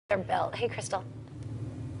They're built. Hey, Krystle.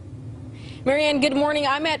 Marianne, good morning.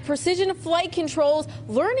 I'm at Precision Flight Controls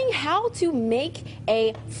learning how to make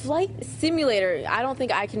a flight simulator. I don't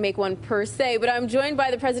think I can make one per se, but I'm joined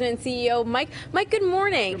by the president and CEO, Mike. Mike, good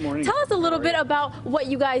morning. Good morning. Tell us a little bit about what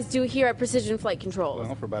you guys do here at Precision Flight Controls.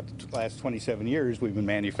 Well, for about the last 27 years, we've been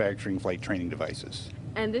manufacturing flight training devices.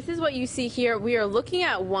 And this is what you see here. We are looking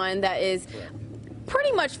at one that is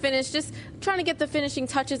pretty much finished, just trying to get the finishing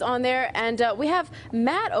touches on there. And we have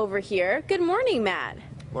Matt over here. Good morning, Matt.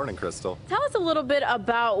 Morning, Krystle. Tell us a little bit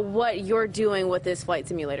about what you're doing with this flight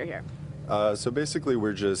simulator here. So basically,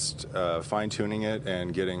 we're just fine-tuning it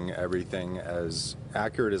and getting everything as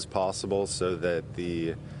accurate as possible so that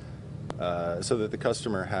the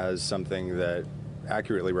customer has something that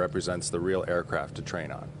accurately represents the real aircraft to train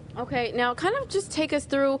on. Okay, now kind of just take us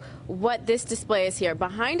through what this display is here.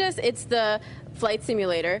 Behind us, it's the flight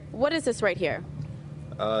simulator. What is this right here?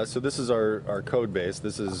 So this is our code base.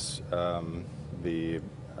 This is the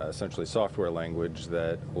essentially software language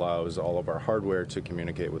that allows all of our hardware to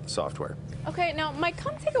communicate with the software. Okay, now Mike,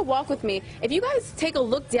 come take a walk with me. If you guys take a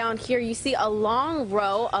look down here, you see a long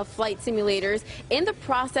row of flight simulators in the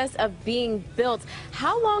process of being built.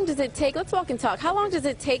 How long does it take? Let's walk and talk. How long does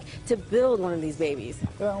it take to build one of these babies?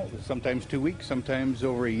 Well, sometimes 2 weeks, sometimes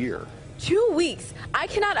over a year. 2 weeks. I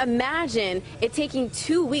cannot imagine it taking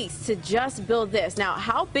 2 weeks to just build this. Now,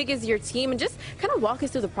 how big is your team? And just kind of walk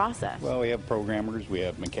us through the process. Well, we have programmers, we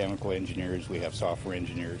have mechanical engineers, we have software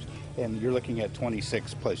engineers, and you're looking at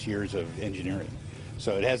 26 plus years of engineering.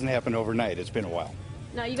 So it hasn't happened overnight. It's been a while.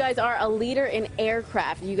 Now, you guys are a leader in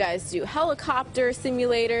aircraft. You guys do helicopter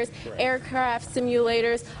simulators, Correct. Aircraft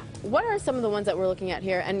simulators. What are some of the ones that we're looking at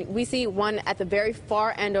here? And we see one at the very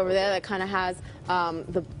far end over there that kind of has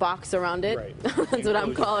the box around it. Right. That's what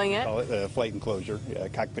I'm calling it. Call it flight enclosure,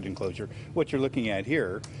 cockpit enclosure. What you're looking at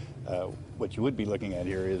here, what you would be looking at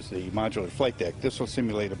here is the modular flight deck. This will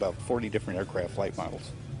simulate about 40 different aircraft flight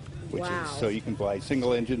models, which Wow. is so you can fly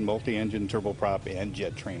single engine, multi-engine, turboprop, and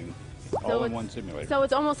jet training. All in one simulator. So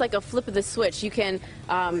it's almost like a flip of the switch. You can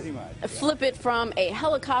Pretty much, yeah. flip it from a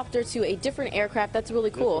helicopter to a different aircraft. That's really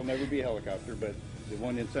This cool. will never be a helicopter, but the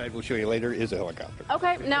one inside we'll show you later is a helicopter.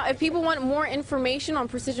 Okay, now if people want more information on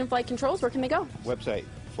Precision Flight Controls, where can they go? Website,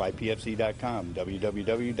 flypfc.com,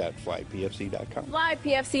 www.flypfc.com.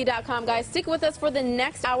 Flypfc.com, guys. Stick with us for the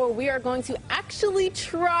next hour. We are going to actually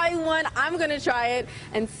try one. I'm going to try it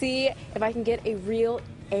and see if I can get a real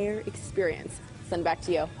air experience. Send back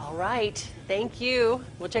to you. All right. Thank you.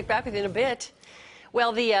 We'll check back with you in a bit.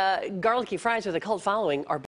 Well, the garlicky fries with a cult following are